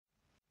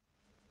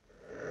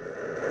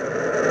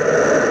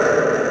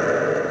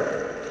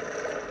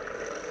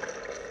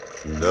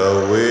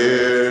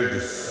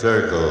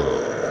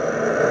Circle.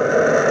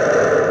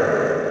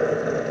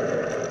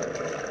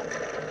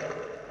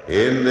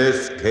 In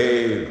this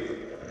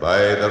cave by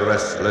the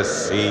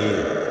restless sea,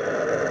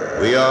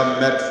 we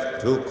are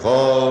met to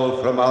call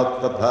from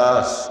out the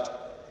past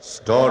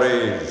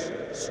stories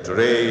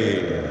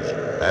strange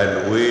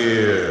and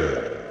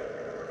weird.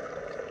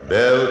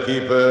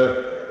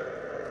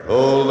 Bellkeeper,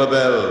 toll the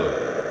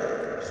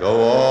bell, so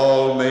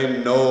all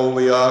may know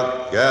we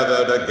are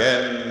gathered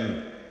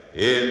again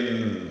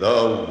in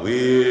the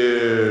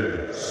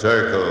Weird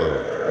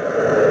Circle.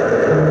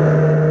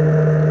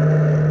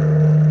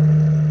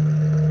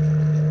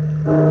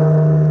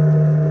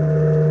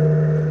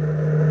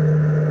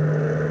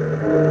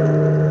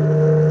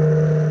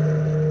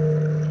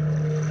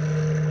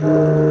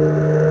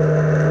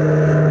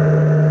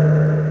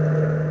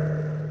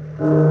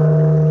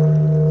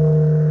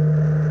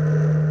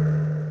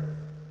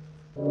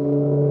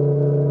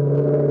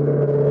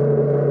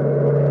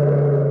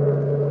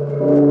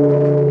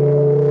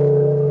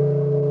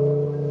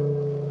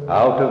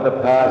 Out of the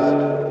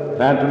past,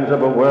 phantoms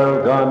of a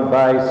world gone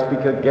by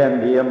speak again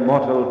the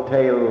immortal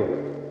tale,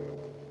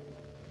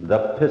 the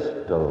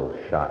pistol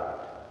shot.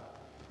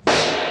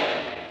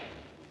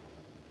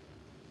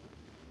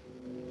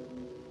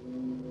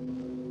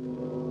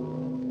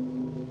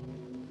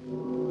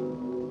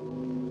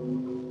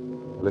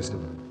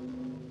 Listen,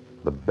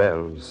 the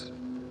bells,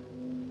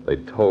 they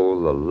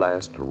toll the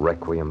last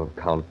requiem of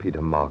Count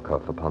Peter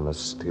Markov upon the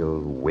still,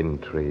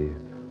 wintry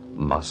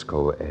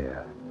Moscow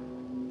air.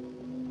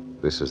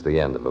 This is the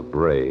end of a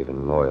brave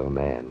and loyal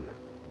man.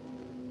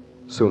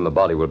 Soon the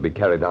body will be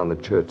carried down the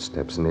church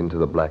steps and into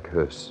the black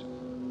hearse.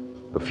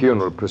 The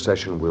funeral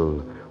procession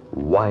will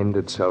wind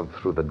itself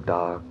through the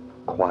dark,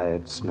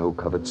 quiet,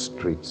 snow-covered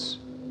streets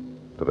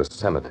to the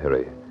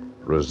cemetery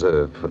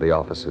reserved for the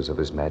officers of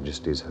His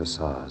Majesty's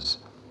Hussars.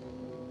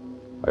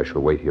 I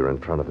shall wait here in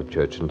front of the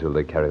church until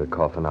they carry the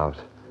coffin out.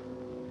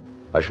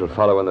 I shall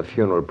follow in the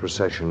funeral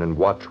procession and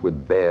watch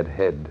with bared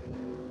head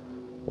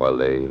while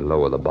they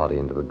lower the body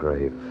into the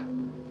grave.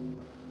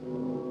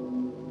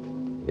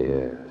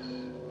 Yes,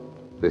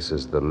 this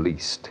is the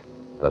least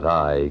that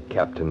I,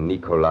 Captain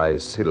Nikolai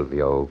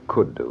Silvio,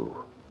 could do.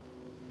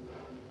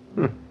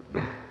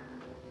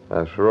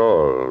 After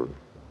all,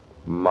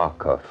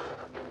 Markov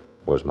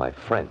was my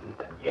friend.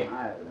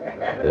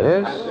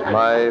 Yes,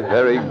 my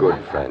very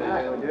good friend.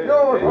 We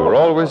were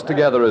always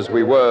together as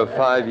we were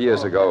 5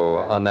 years ago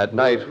on that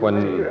night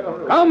when...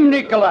 Come,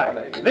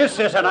 Nikolai. This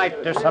is a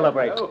night to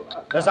celebrate.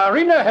 The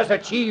Tsarina has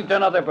achieved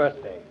another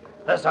birthday.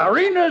 The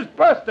Tsarina's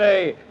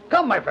birthday.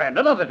 Come, my friend,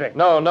 another drink.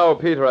 No,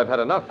 Peter, I've had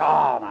enough.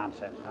 Oh,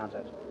 nonsense.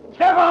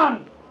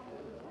 Stefan!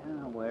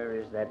 Where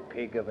is that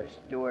pig of a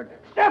steward?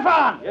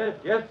 Stefan!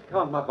 Yes,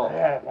 Count Markov.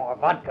 More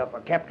vodka for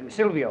Captain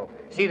Silvio.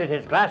 See that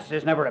his glass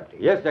is never empty.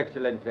 Yes,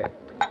 Excellency.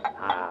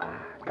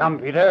 Come,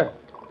 Peter.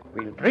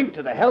 We'll drink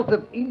to the health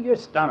of Ilya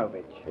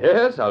Stanovich.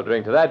 Yes, I'll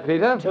drink to that,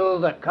 Peter. Till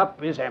the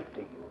cup is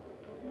empty.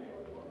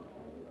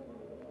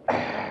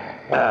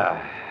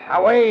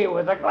 Away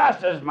with the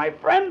glasses, my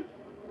friend.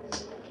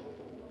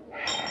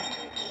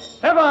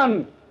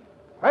 Stefan!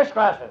 Fresh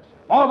glasses.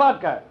 More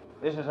vodka.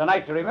 This is a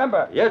night to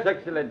remember. Yes,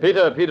 Excellency.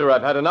 Peter,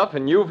 I've had enough,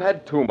 and you've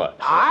had too much.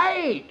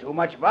 Aye, too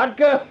much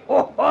vodka?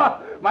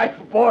 My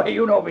boy,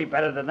 you know me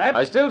better than that.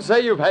 I still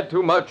say you've had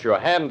too much. Your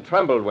hand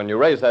trembled when you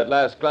raised that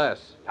last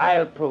glass.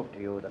 I'll prove to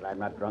you that I'm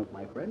not drunk,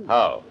 my friend.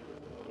 How?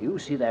 Do you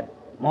see that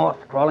moth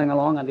crawling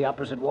along on the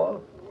opposite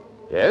wall?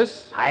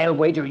 Yes? I'll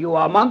wager you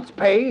a month's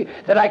pay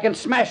that I can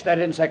smash that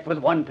insect with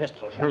one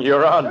pistol shot.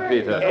 You're on,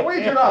 Peter.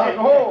 Wager on.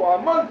 Oh,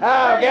 a month.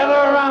 Now, gather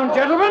around,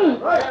 gentlemen.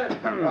 Right.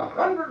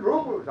 100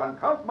 rubles on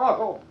Count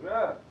Markov.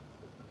 Yeah.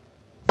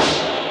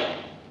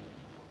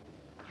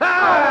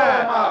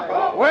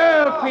 Ah!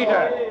 Well,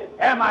 Peter,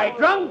 am I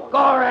drunk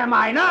or am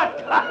I not?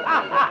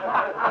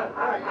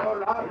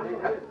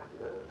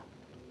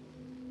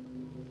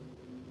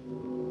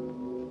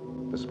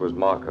 This was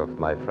Markov,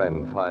 my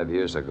friend, 5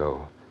 years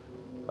ago.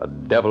 A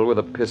devil with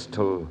a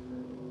pistol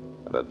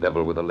and a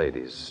devil with the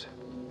ladies.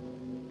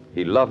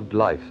 He loved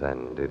life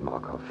then, did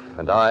Markov.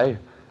 And I...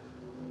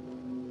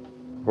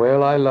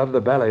 Well, I loved the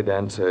ballet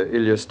dancer,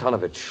 Ilya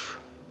Stanovich.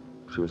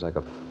 She was like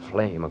a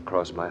flame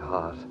across my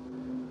heart.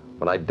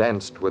 When I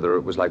danced with her,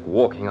 it was like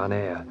walking on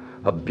air.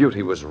 Her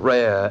beauty was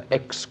rare,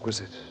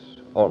 exquisite,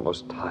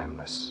 almost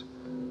timeless.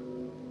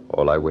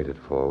 All I waited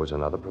for was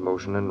another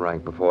promotion in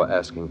rank before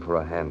asking for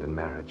a hand in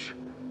marriage.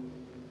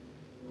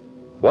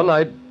 One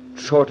night,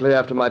 shortly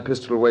after my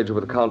pistol wager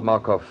with Count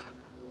Markov,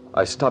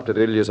 I stopped at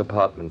Ilya's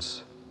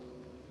apartments.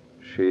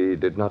 She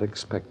did not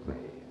expect me,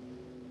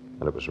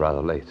 and it was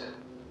rather late.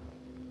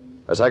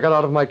 As I got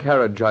out of my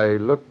carriage, I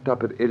looked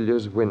up at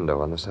Ilya's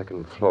window on the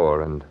second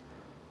floor, and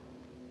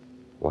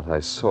what I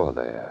saw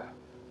there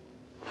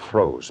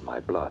froze my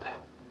blood.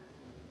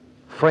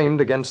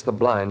 Framed against the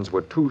blinds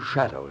were two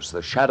shadows,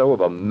 the shadow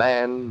of a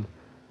man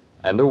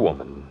and a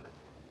woman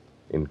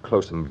in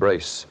close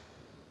embrace.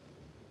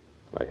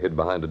 I hid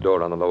behind a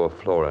door on the lower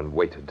floor and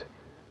waited.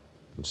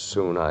 And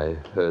soon I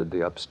heard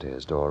the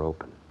upstairs door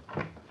open.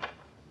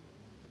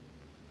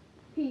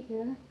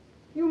 Peter,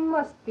 you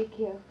must be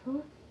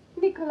careful.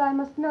 Nikolai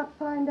must not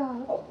find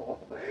out. Oh,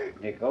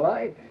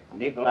 Nikolai?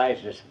 Nikolai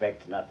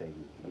suspects nothing.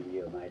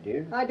 You, my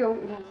dear. I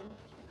don't know.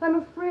 I'm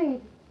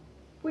afraid.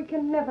 We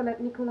can never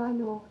let Nikolai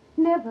know.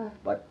 Never.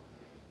 But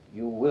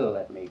you will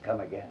let me come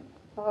again.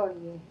 Oh,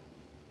 yes.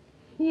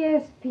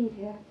 Yes,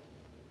 Peter.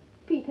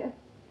 Peter,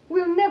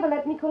 we'll never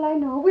let Nikolai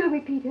know, will we,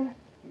 Peter?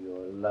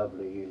 You're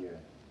lovely, Ilya.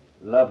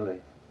 Lovely.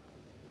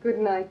 Good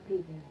night,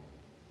 Peter.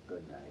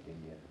 Good night,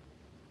 Ilya.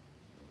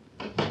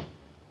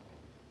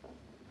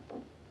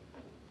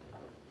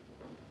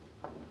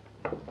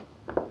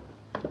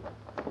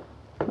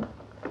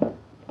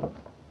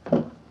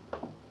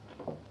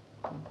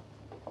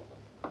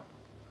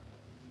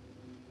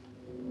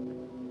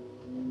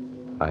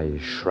 I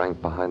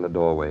shrank behind the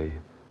doorway,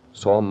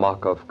 saw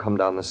Markov come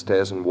down the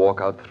stairs and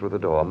walk out through the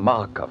door.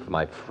 Markov,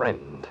 my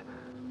friend.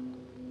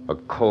 A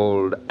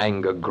cold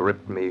anger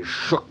gripped me,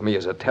 shook me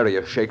as a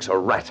terrier shakes a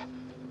rat.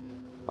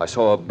 I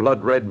saw a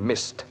blood-red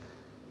mist,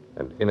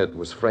 and in it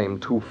was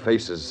framed two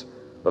faces,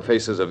 the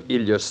faces of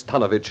Ilya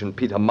Stanovich and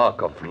Peter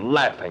Markov,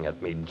 laughing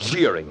at me,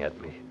 jeering at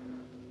me.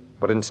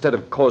 But instead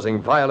of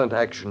causing violent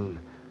action,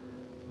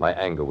 my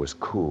anger was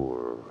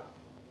cool,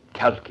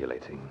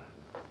 calculating.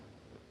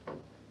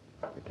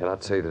 I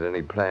cannot say that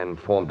any plan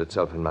formed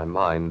itself in my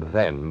mind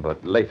then,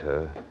 but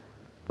later,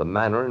 the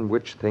manner in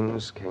which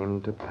things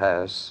came to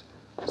pass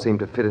seemed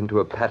to fit into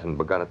a pattern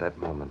begun at that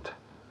moment.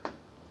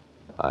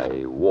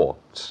 I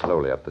walked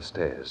slowly up the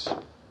stairs.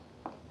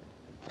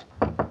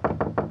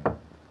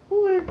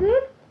 Who is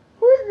it?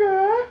 Who's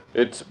there?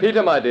 It's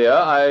Peter, my dear.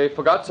 I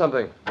forgot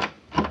something.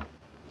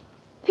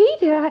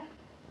 Peter,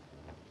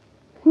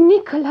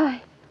 Nikolai.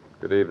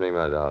 Good evening,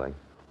 my darling.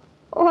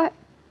 Oh,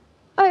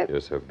 I...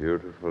 You're so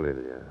beautiful,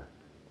 Ilya.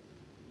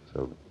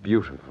 So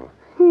beautiful.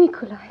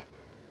 Nikolai,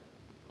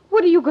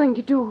 what are you going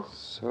to do?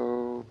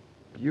 So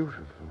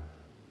beautiful.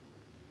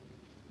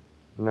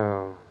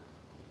 No.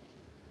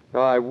 No,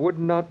 I would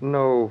not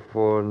know,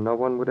 for no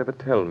one would ever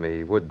tell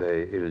me, would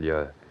they,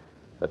 Ilya,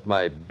 that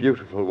my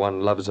beautiful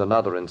one loves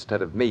another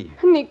instead of me.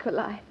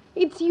 Nikolai,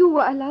 it's you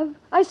I love.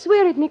 I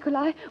swear it,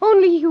 Nikolai.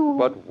 Only you.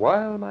 But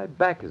while my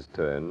back is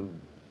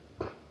turned...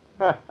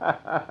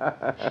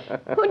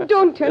 Oh,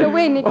 don't turn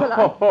away, Nikolai.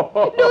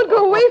 Don't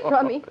go away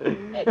from me.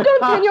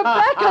 Don't turn your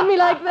back on me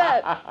like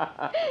that.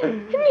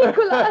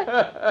 Nikolai.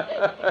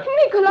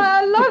 Nikolai,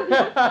 I love you.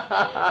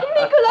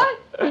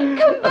 Nikolai,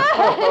 come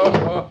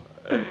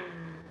back.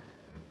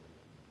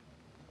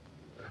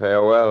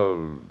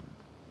 Farewell,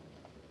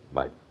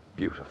 my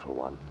beautiful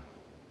one.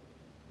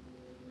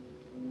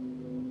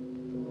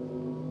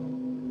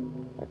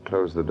 I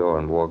closed the door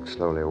and walked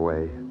slowly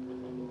away.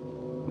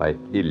 My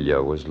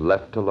Ilya was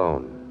left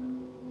alone.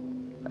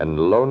 And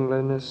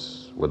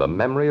loneliness with a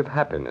memory of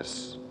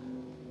happiness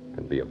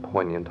can be a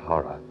poignant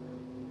horror.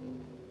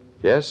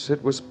 Yes,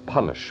 it was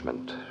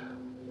punishment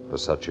for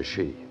such as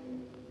she.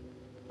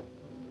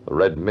 The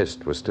red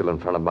mist was still in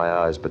front of my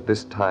eyes, but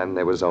this time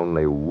there was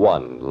only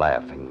one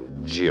laughing,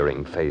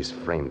 jeering face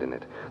framed in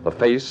it. The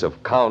face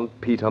of Count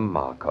Peter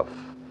Markov,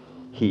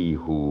 he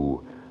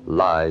who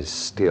lies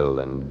still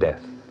in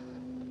death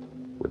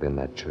within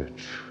that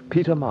church.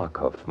 Peter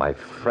Markov, my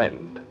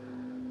friend.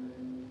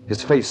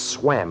 His face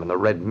swam in the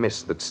red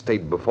mist that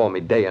stayed before me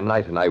day and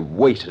night, and I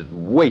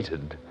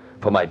waited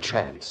for my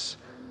chance.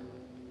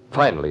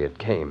 Finally, it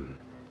came.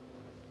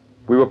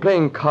 We were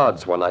playing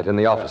cards one night in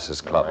the officers'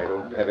 club. I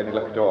don't have any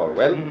luck at all.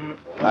 Well,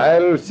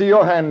 I'll see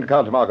your hand,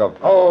 Count Markov.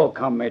 Oh,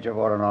 come, Major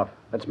Voronov.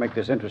 Let's make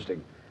this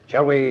interesting.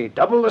 Shall we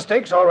double the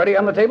stakes already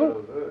on the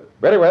table?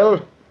 Very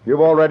well.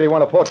 You've already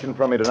won a fortune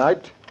from me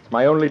tonight. It's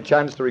my only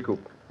chance to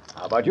recoup.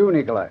 How about you,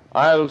 Nikolai?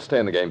 I'll stay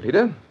in the game,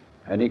 Peter.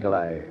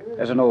 Nikolai,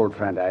 as an old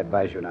friend, I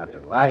advise you not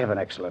to. I have an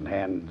excellent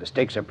hand. The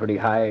stakes are pretty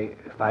high,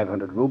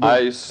 500 rubles.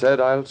 I said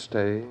I'll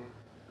stay.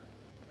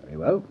 Very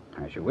well,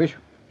 as you wish.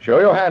 Show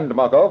your hand,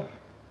 Markov.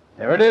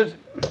 There it is.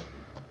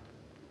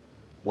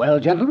 Well,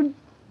 gentlemen?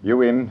 You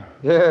win.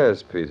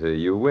 Yes, Peter,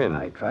 you win.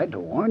 I tried to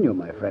warn you,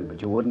 my friend,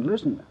 but you wouldn't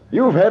listen.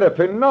 You've had a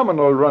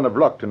phenomenal run of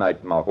luck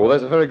tonight, Markov. Well,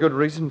 there's a very good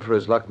reason for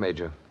his luck,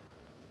 Major.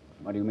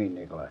 What do you mean,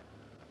 Nikolai?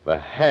 The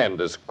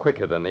hand is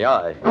quicker than the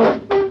eye.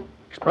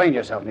 Explain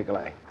yourself,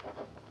 Nikolai.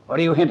 What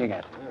are you hinting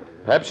at?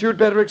 Perhaps you'd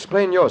better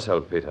explain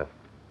yourself, Peter.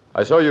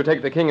 I saw you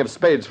take the king of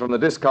spades from the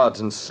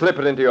discards and slip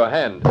it into your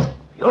hand.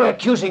 You're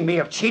accusing me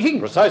of cheating?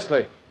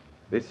 Precisely.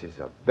 This is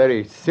a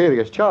very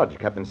serious charge,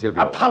 Captain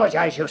Silvio.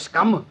 Apologize, you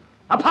scum.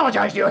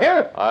 Apologize, do you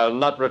hear? I'll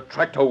not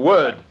retract a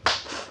word.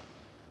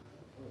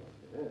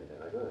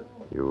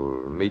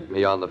 You'll meet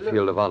me on the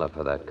field of honor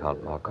for that,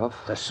 Count Markov.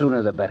 The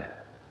sooner the better.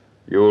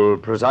 You'll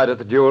preside at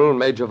the duel,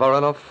 Major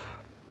Voronov?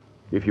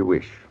 If you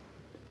wish.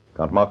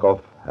 Count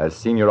Markov, as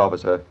senior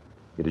officer,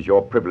 it is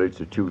your privilege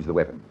to choose the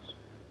weapons.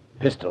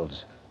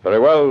 Pistols. Very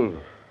well.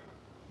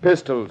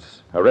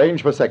 Pistols.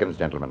 Arrange for seconds,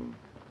 gentlemen.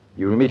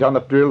 You'll meet on the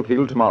drill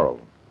field tomorrow,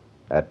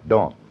 at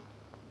dawn.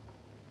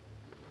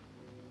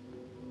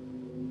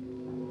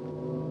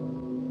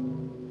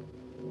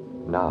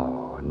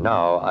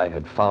 Now I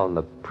had found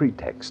the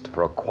pretext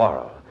for a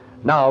quarrel.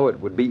 Now it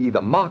would be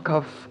either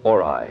Markov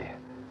or I.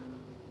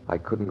 I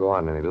couldn't go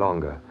on any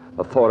longer.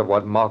 The thought of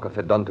what Markov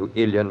had done to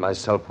Ilya and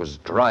myself was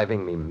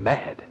driving me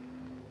mad.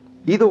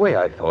 Either way,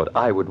 I thought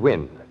I would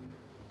win.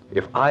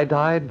 If I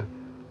died,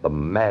 the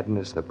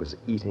madness that was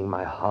eating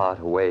my heart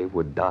away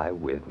would die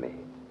with me.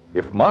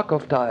 If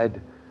Markov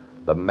died,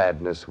 the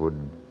madness would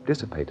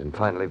dissipate and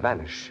finally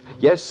vanish.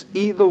 Yes,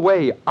 either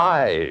way,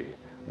 I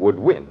would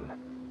win.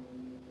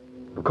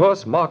 Of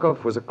course,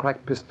 Markov was a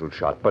crack pistol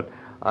shot, but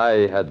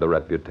I had the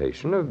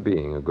reputation of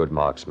being a good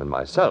marksman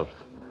myself.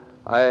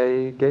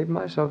 I gave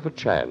myself a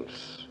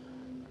chance.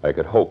 I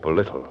could hope a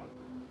little.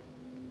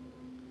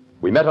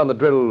 We met on the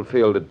drill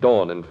field at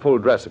dawn in full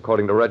dress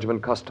according to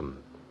regiment custom.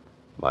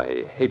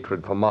 My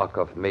hatred for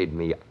Markov made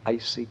me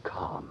icy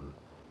calm.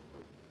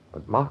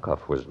 But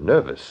Markov was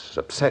nervous,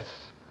 upset.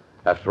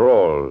 After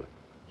all,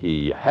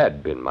 he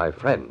had been my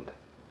friend.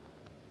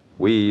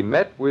 We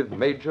met with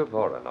Major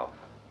Voronov.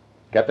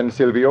 Captain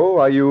Silvio,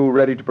 are you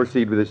ready to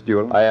proceed with this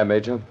duel? I am,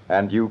 Major.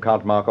 And you,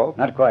 Count Markov?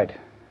 Not quite.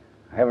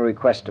 I have a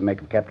request to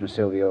make of Captain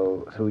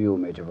Silvio through you,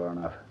 Major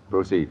Voronov.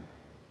 Proceed.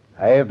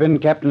 I have been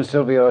Captain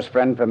Silvio's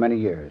friend for many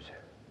years.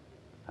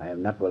 I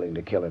am not willing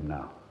to kill him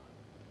now.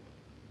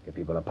 If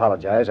he will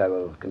apologize, I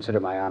will consider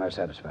my honor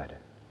satisfied.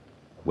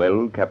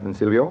 Well, Captain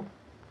Silvio?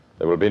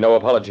 There will be no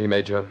apology,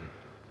 Major.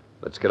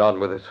 Let's get on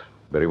with it.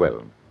 Very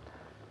well.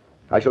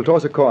 I shall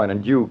toss a coin,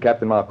 and you,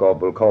 Captain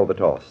Markov, will call the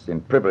toss in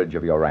privilege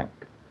of your rank.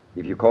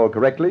 If you call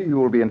correctly, you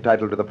will be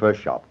entitled to the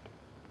first shot.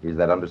 Is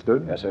that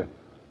understood? Yes, sir.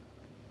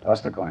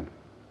 Toss the coin.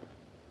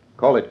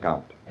 Call it,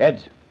 Count.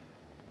 Heads.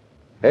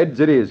 Heads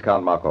it is,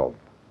 Count Markov.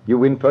 You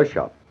win first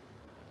shot.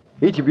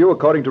 Each of you,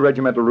 according to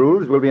regimental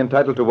rules, will be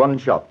entitled to one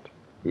shot.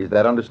 Is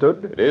that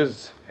understood? It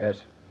is.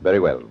 Yes. Very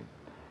well.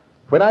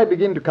 When I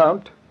begin to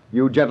count,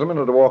 you gentlemen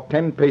are to walk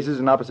 10 paces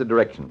in opposite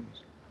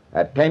directions.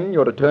 At 10,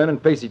 you're to turn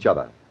and face each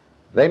other.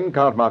 Then,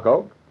 Count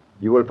Markov,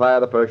 you will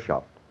fire the first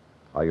shot.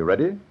 Are you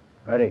ready?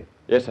 Ready.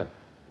 Yes, sir.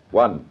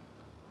 1,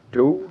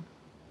 2,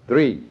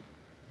 3,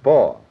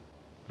 4,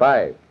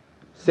 5,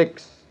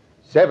 6,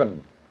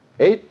 7,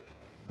 8,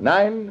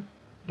 9,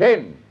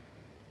 10.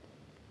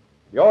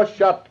 Your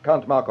shot,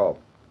 Count Markov.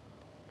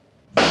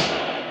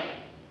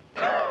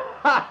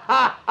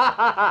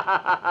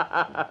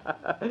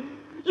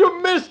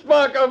 You missed,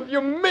 Markov.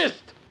 You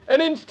missed. An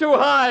inch too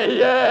high.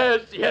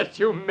 Yes,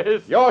 you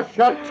missed. Your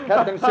shot,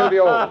 Captain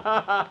Silvio.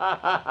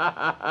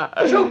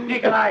 Shoot,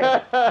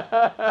 Nikolai!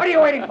 What are you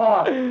waiting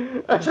for?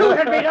 Shoot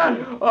and be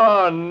done!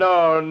 Oh,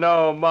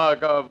 no,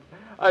 Markov.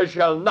 I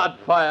shall not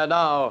fire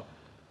now.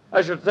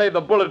 I should save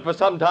the bullet for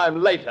some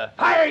time later.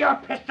 Fire your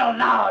pistol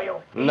now,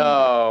 you fiend!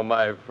 No,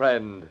 my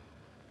friend.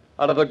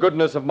 Out of the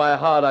goodness of my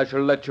heart, I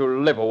shall let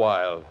you live a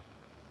while.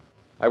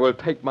 I will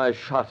take my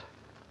shot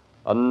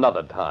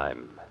another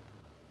time,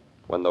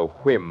 when the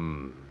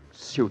whim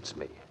suits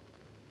me.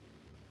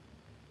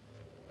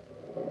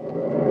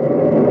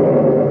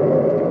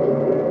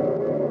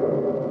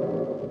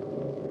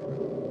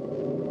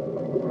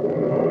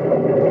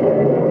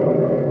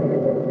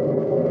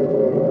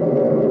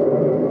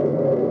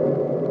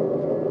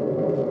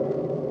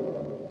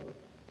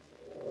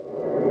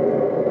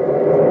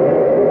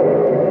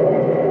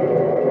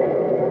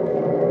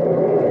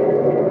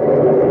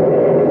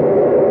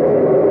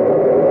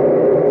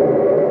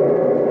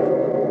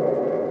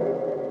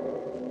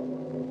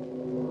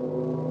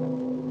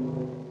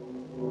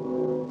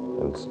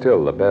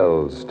 Still, the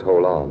bells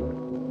toll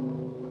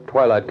on.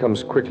 Twilight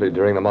comes quickly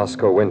during the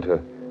Moscow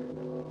winter,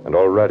 and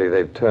already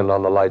they've turned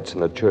on the lights in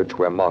the church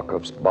where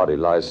Markov's body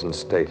lies in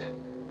state,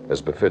 as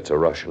befits a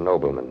Russian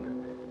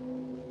nobleman.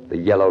 The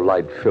yellow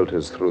light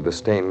filters through the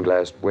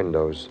stained-glass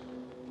windows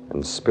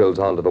and spills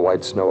onto the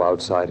white snow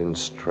outside in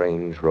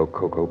strange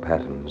rococo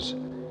patterns.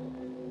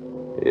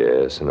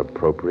 Yes, an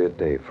appropriate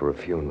day for a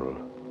funeral.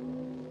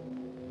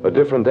 A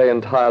different day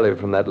entirely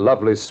from that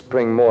lovely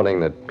spring morning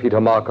that Peter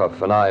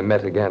Markov and I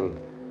met again.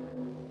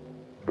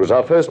 It was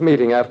our first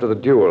meeting after the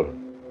duel.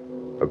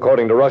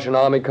 According to Russian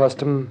Army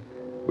custom,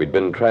 we'd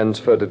been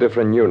transferred to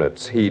different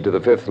units, he to the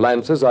 5th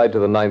Lancers, I to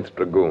the 9th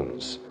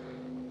Dragoons.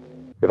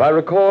 If I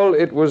recall,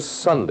 it was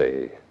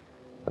Sunday,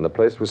 and the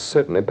place was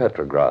certainly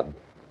Petrograd.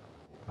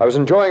 I was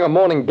enjoying a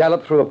morning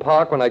gallop through the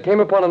park when I came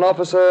upon an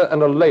officer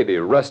and a lady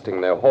resting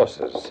their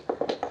horses.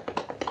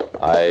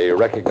 I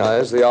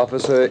recognized the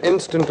officer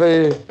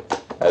instantly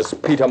as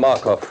Peter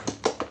Markov.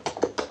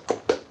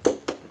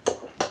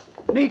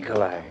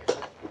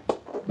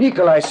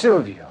 Nikolai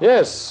Silvio.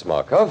 Yes,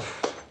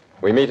 Markov.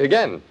 We meet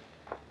again.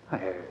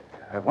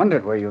 I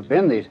wondered where you've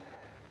been these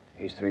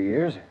 3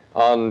 years.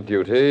 On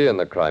duty in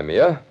the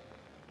Crimea.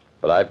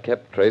 But I've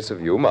kept trace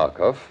of you,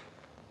 Markov.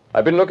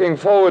 I've been looking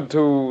forward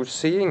to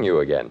seeing you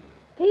again.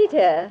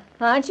 Peter,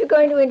 aren't you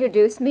going to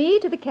introduce me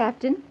to the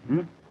captain?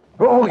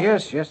 Oh,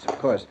 yes, of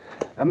course.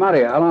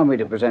 Maria, allow me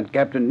to present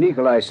Captain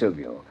Nikolai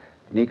Silvio.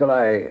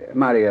 Nikolai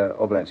Maria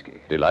Oblensky.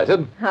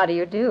 Delighted. How do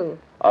you do?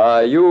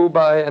 Are you,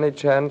 by any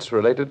chance,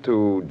 related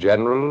to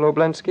General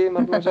Oblensky,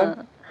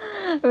 mademoiselle?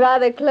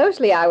 Rather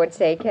closely, I would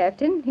say,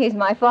 Captain. He's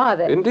my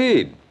father.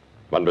 Indeed.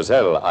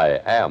 Mademoiselle,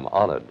 I am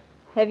honored.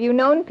 Have you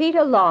known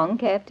Peter long,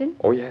 Captain?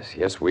 Oh,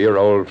 yes, we are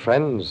old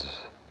friends.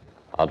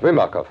 Aren't we,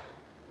 Markov?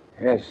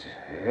 Yes,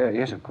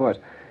 yes, of course.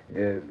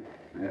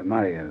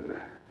 Maria.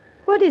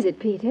 What is it,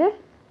 Peter?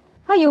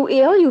 Are you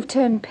ill? You've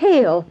turned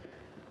pale.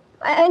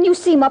 And you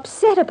seem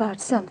upset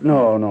about something.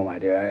 No, my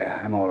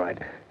dear. I'm all right.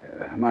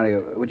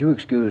 Mario, would you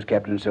excuse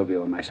Captain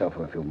Silvio and myself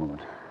for a few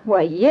moments?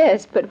 Why,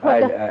 yes, but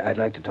what... I'd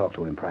like to talk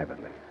to him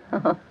privately.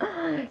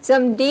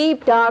 Some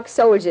deep, dark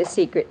soldier's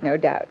secret, no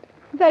doubt.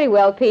 Very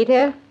well,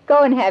 Peter.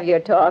 Go and have your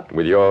talk.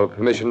 With your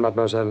permission,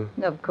 mademoiselle?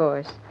 Of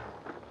course.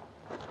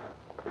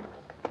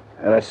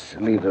 Let's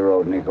leave the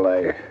road,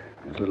 Nikolai.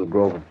 There's a little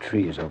grove of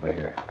trees over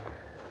here.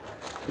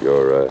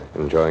 You're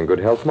enjoying good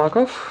health,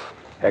 Markov?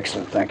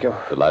 Excellent, thank you.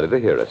 Delighted to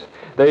hear it.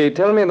 They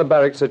tell me in the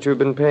barracks that you've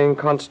been paying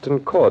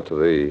constant court to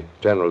the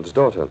general's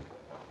daughter.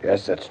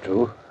 Yes, that's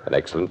true. An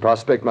excellent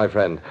prospect, my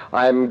friend.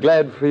 I'm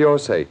glad for your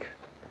sake.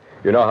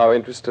 You know how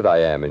interested I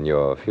am in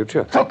your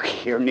future. Look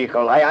here,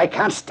 Nikolai. I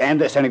can't stand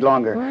this any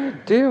longer. My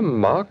dear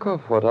Markov,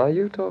 what are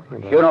you talking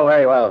about? You know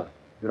very well.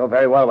 You know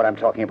very well what I'm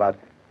talking about.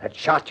 That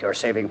shot you're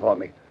saving for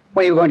me.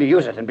 When are you going to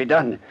use it and be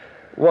done?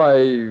 Why,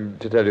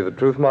 to tell you the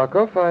truth,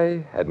 Markov,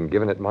 I hadn't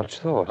given it much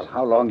thought. Well,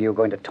 how long are you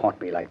going to taunt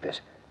me like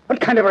this?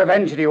 What kind of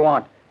revenge do you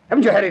want?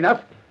 Haven't you had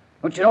enough?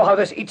 Don't you know how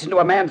this eats into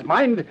a man's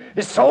mind,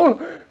 his soul?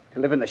 To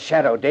live in the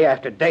shadow day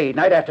after day,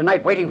 night after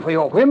night, waiting for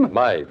your whim?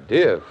 My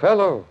dear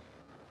fellow,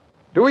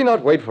 do we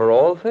not wait for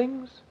all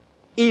things?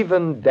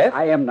 Even death?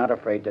 I am not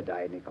afraid to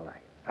die, Nikolai.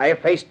 I have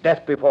faced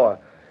death before,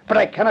 but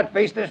I cannot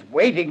face this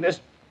waiting, this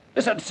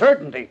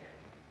uncertainty.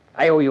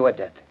 I owe you a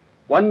debt.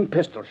 One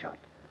pistol shot.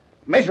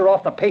 Measure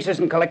off the paces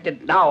and collect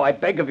it now, I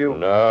beg of you.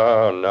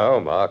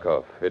 No,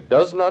 Markov. It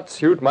does not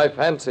suit my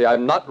fancy.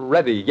 I'm not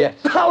ready yet.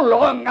 How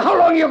long? How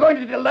long are you going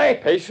to delay?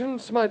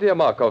 Patience, my dear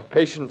Markov,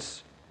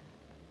 patience.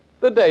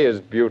 The day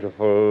is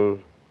beautiful,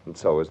 and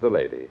so is the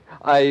lady.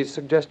 I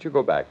suggest you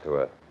go back to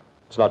her.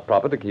 It's not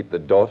proper to keep the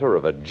daughter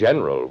of a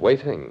general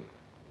waiting.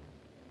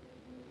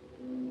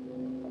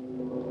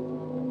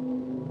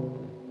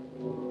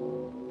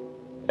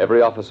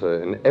 Every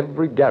officer in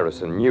every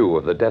garrison knew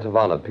of the debt of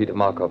honor Peter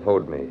Markov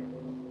owed me.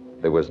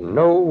 There was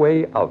no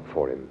way out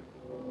for him.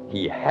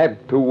 He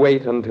had to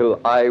wait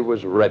until I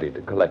was ready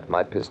to collect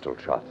my pistol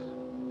shot.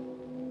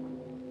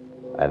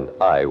 And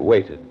I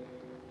waited.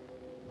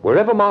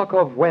 Wherever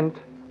Markov went,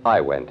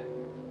 I went.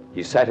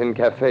 He sat in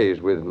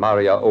cafes with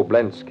Maria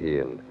Oblensky,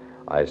 and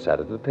I sat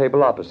at the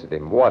table opposite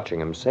him,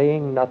 watching him,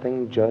 saying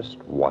nothing, just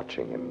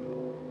watching him.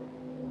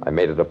 I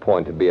made it a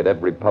point to be at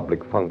every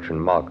public function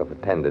Markov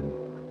attended.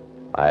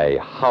 I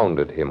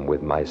hounded him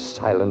with my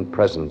silent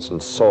presence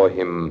and saw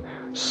him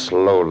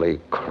slowly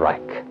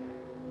crack.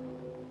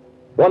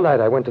 One night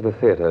I went to the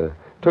theater,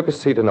 took a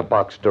seat in a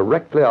box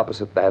directly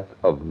opposite that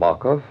of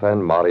Markov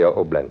and Maria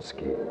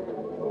Oblensky.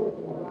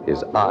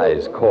 His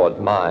eyes caught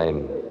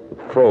mine,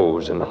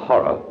 froze in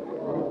horror.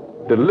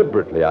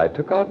 Deliberately, I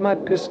took out my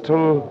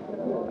pistol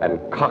and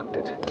cocked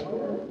it.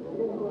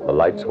 The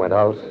lights went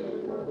out,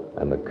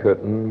 and the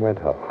curtain went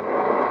up.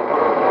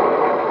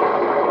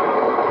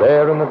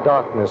 There in the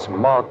darkness,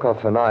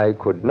 Markov and I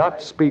could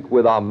not speak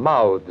with our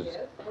mouths,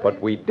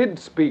 but we did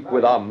speak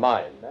with our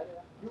minds.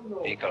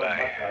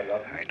 Nikolai,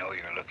 I know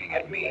you're looking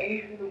at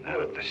me, not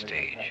at the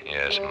stage.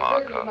 Yes,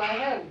 Markov.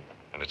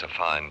 And it's a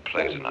fine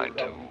play tonight,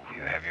 too.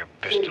 You have your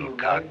pistol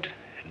cocked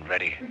and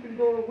ready.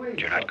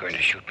 You're not going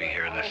to shoot me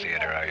here in the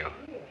theater, are you?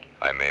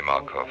 I may,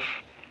 Markov.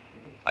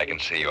 I can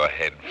see your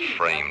head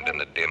framed in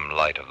the dim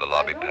light of the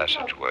lobby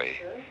passageway.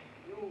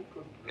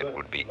 It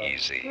would be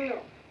easy.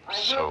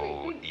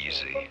 So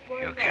easy.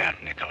 You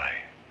can't, Nikolai.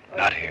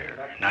 Not here.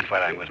 Not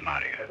while I'm with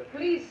Maria.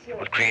 It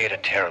would create a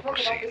terrible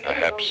scene.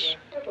 Perhaps.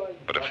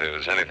 But if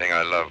there's anything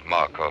I love,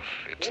 Markov,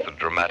 it's the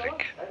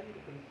dramatic.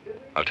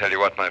 I'll tell you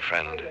what, my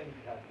friend.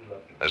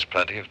 There's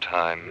plenty of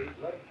time.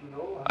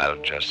 I'll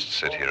just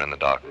sit here in the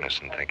darkness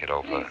and think it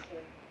over.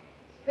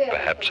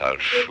 Perhaps I'll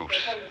shoot.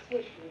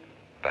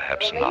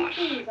 Perhaps not.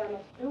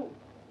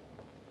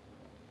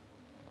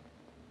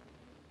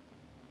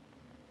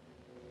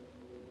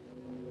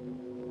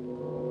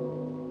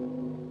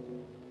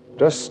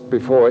 Just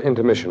before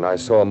intermission, I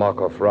saw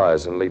Markov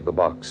rise and leave the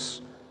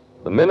box.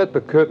 The minute the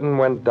curtain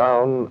went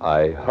down,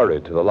 I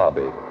hurried to the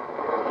lobby.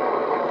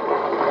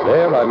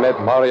 There I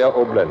met Maria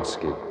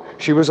Oblensky.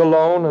 She was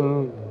alone,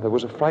 and there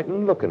was a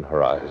frightened look in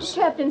her eyes.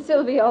 Captain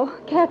Silvio,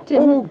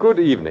 Captain. Oh, good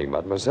evening,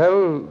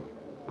 mademoiselle.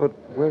 But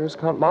where is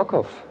Count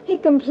Markov? He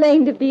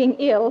complained of being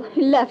ill.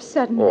 He left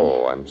suddenly.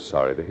 Oh, I'm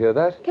sorry to hear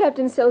that.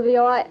 Captain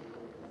Silvio,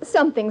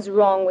 something's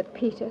wrong with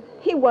Peter.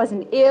 He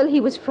wasn't ill.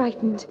 He was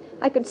frightened.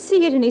 I could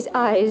see it in his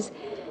eyes.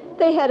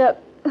 They had a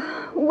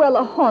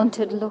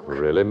haunted look.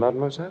 Really,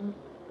 mademoiselle?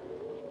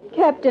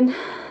 Captain,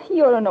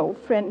 you're an old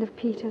friend of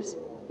Peter's.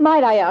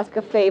 Might I ask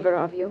a favor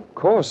of you? Of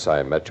course,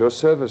 I'm at your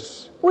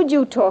service. Would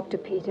you talk to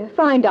Peter?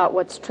 Find out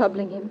what's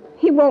troubling him.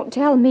 He won't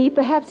tell me.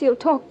 Perhaps he'll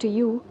talk to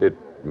you. It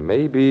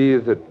may be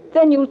that...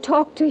 Then you'll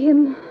talk to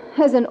him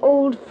as an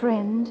old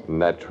friend.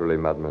 Naturally,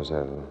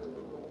 mademoiselle.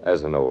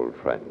 As an old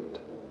friend.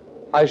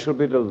 I shall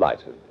be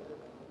delighted.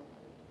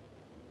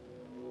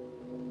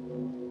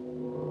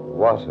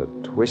 What a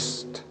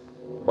twist.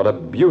 What a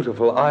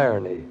beautiful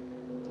irony.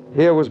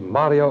 Here was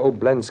Mario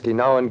Oblensky,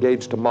 now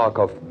engaged to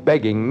Markov,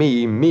 begging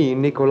me,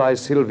 Nikolai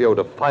Silvio,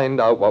 to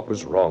find out what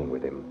was wrong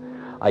with him.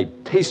 I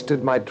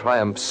tasted my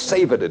triumph,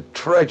 savored it,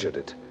 treasured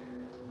it.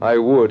 I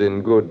would,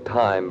 in good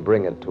time,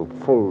 bring it to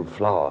full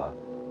flower.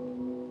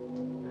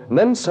 And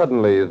then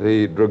suddenly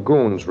the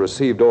dragoons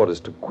received orders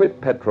to quit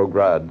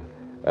Petrograd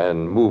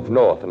and move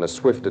north in a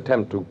swift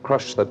attempt to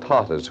crush the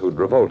Tartars who'd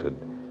revolted.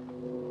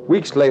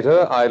 Weeks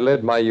later, I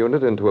led my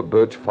unit into a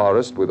birch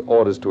forest with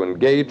orders to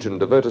engage and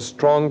divert a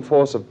strong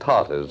force of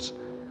Tartars,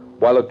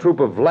 while a troop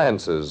of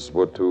lancers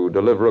were to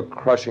deliver a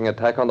crushing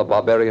attack on the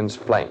barbarians'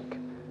 flank.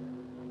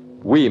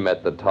 We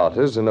met the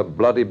Tartars in a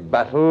bloody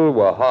battle,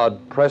 were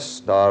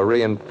hard-pressed, our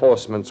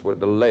reinforcements were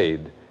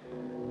delayed.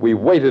 We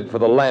waited for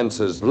the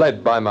lancers,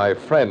 led by my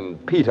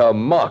friend Peter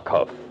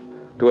Markov,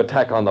 to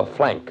attack on the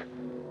flank.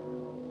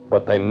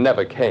 But they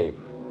never came.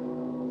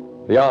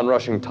 The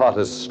onrushing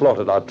Tartars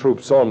slaughtered our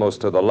troops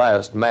almost to the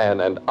last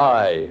man, and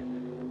I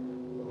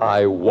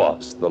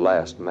was the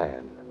last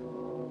man.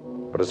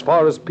 But as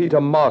far as Peter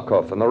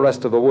Markov and the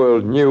rest of the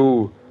world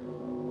knew,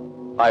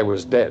 I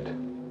was dead.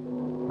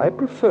 I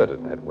preferred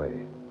it that way.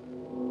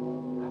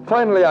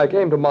 Finally, I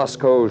came to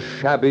Moscow,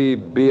 shabby,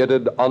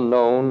 bearded,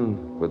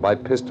 unknown, with my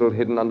pistol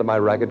hidden under my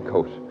ragged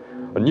coat.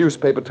 A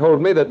newspaper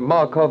told me that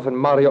Markov and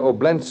Mario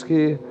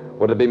Oblensky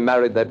were to be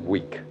married that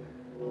week.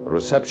 A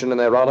reception in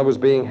their honor was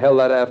being held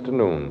that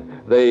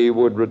afternoon. They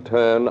would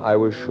return, I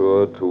was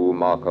sure, to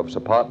Markov's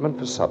apartment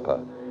for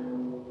supper.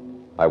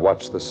 I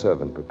watched the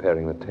servant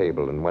preparing the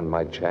table, and when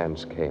my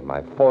chance came,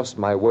 I forced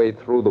my way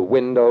through the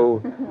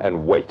window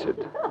and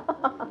waited.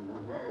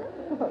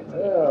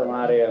 Oh,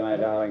 Maria, my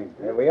darling,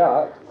 here we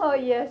are. Oh,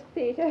 yes,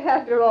 Peter,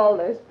 after all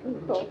those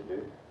people.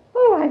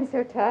 Oh, I'm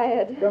so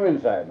tired. Come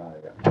inside,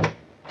 Maria.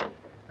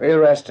 We'll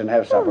rest and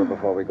have supper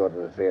before we go to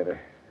the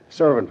theater.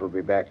 Servant will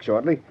be back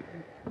shortly.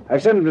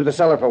 I've sent him to the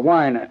cellar for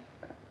wine.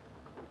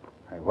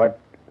 What?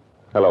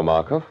 Hello,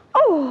 Markov.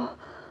 Oh!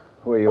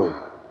 Who are you? What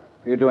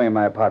are you doing in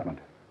my apartment?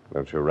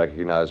 Don't you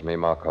recognize me,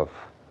 Markov?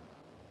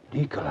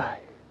 Nikolai.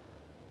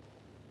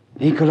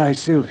 Nikolai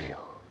Silvio.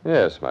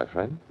 Yes, my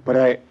friend. But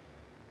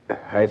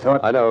I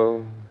thought... I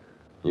know.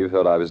 You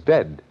thought I was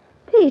dead.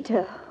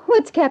 Peter,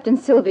 what's Captain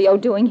Silvio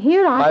doing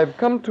here? I've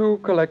come to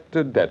collect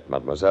a debt,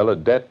 mademoiselle, a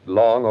debt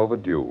long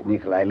overdue.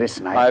 Nikolai,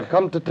 listen, I've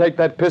come to take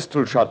that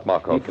pistol shot,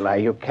 Markov. Nikolai,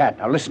 you can't.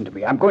 Now, listen to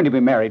me. I'm going to be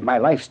married. My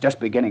life's just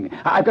beginning.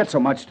 I've got so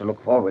much to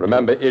look forward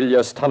Remember to. Ilya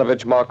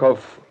Stanovich,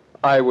 Markov?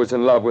 I was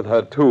in love with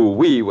her, too.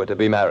 We were to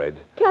be married.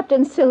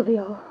 Captain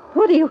Silvio,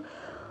 what are you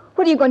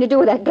going to do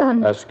with that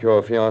gun? Ask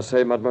your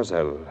fiancé,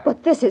 mademoiselle.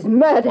 But this is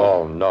murder.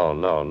 Oh,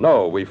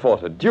 no. We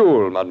fought a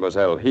duel,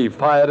 mademoiselle. He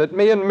fired at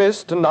me and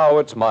missed, and now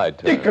it's my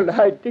turn.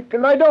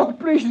 Nikolai, no,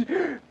 please.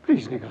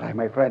 Please, Nikolai,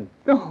 my friend.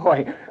 No,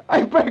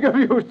 I beg of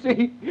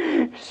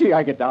you, See,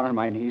 I get down on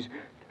my knees.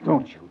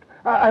 Don't shoot.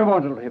 I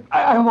want to live.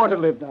 I want to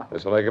live now.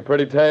 This will make a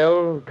pretty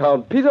tale.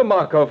 Count Peter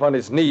Markov on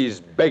his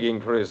knees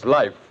begging for his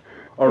life.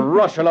 A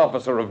Russian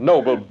officer of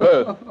noble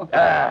birth.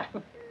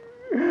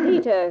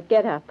 Peter,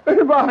 get up.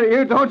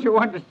 Maria, don't you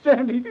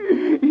understand?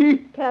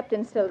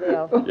 Captain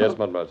Silvio. Yes,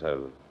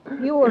 mademoiselle.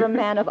 You were a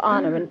man of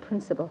honor and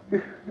principle.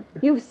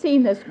 You've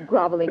seen this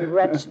groveling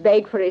wretch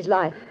beg for his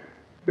life.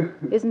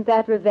 Isn't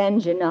that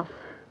revenge enough?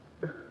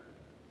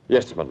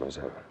 Yes,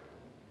 mademoiselle.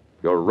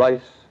 You're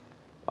right.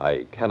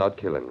 I cannot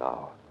kill him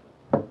now.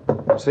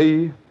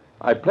 See,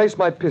 I place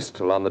my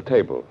pistol on the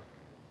table.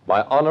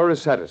 My honor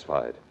is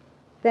satisfied.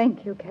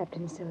 Thank you,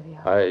 Captain Silvio.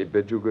 I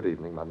bid you good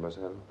evening,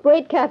 mademoiselle.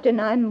 Wait, Captain.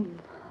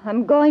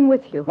 I'm going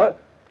with you. What?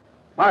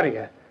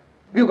 Maria,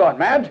 you gone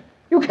mad?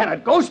 You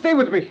cannot go. Stay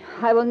with me.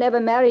 I will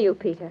never marry you,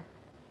 Peter.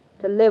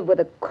 To live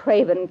with a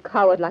craven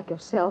coward like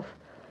yourself.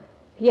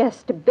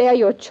 Yes, to bear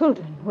your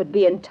children would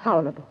be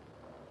intolerable.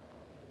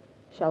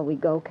 Shall we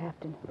go,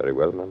 Captain? Very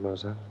well,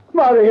 mademoiselle.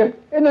 Maria,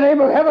 in the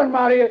name of heaven,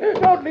 Maria,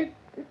 don't leave me.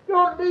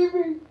 Don't leave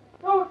me.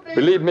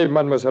 Believe me,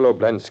 Mademoiselle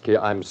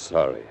Oblensky, I'm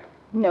sorry.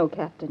 No,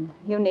 Captain.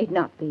 You need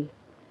not be.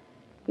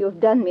 You have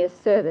done me a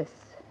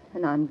service,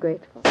 and I'm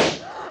grateful.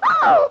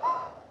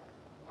 Oh!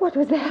 What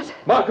was that?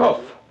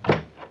 Markov!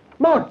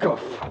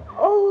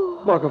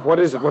 Oh! Markov, what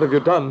is it? What have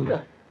you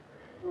done?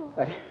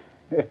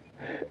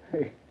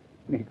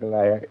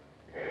 Nikolai, I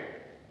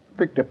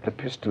picked up the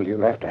pistol you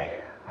left. I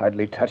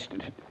hardly touched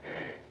it.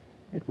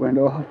 It went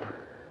off.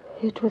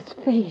 It was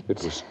fate.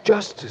 It was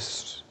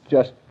justice.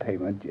 Just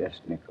payment,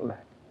 yes, Nikolai.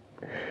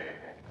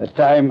 The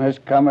time has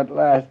come at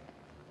last.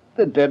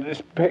 The debt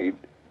is paid.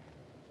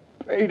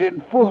 Paid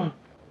in full.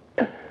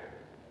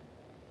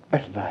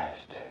 At last.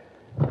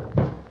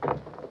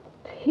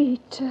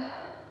 Peter.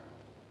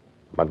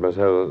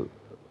 Mademoiselle,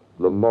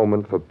 the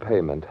moment for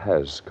payment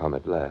has come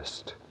at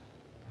last.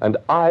 And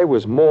I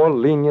was more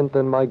lenient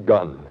than my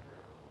gun.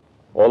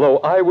 Although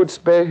I would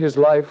spare his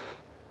life,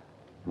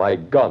 my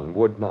gun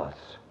would not.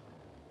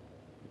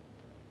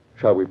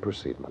 Shall we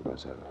proceed,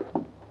 mademoiselle?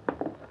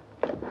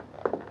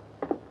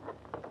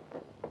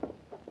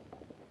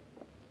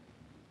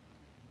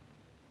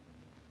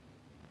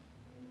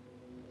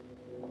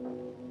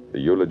 The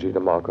eulogy to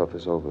Markov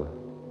is over.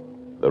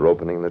 They're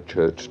opening the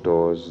church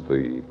doors,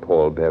 the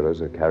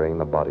pallbearers are carrying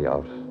the body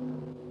out,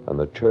 and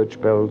the church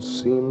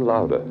bells seem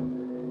louder.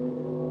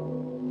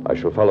 I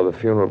shall follow the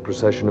funeral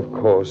procession, of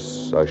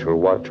course. I shall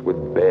watch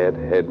with bared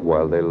head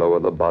while they lower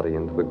the body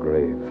into the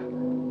grave.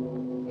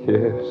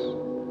 Yes,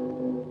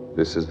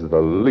 this is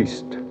the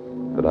least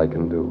that I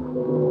can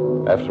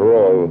do. After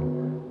all,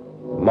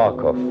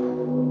 Markov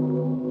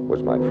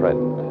was my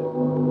friend.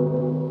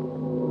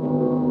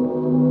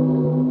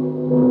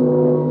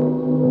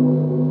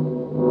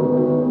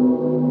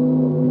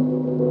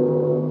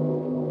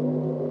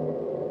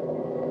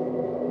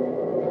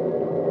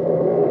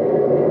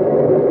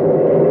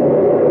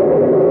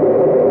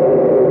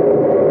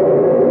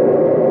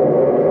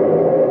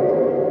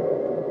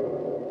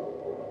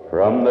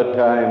 From the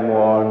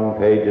time-worn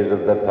pages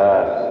of the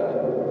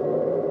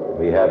past,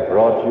 we have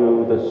brought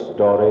you the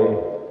story,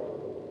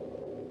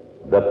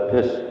 The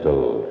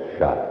Pistol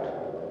Shot.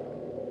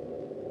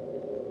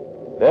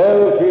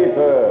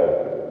 Bellkeeper!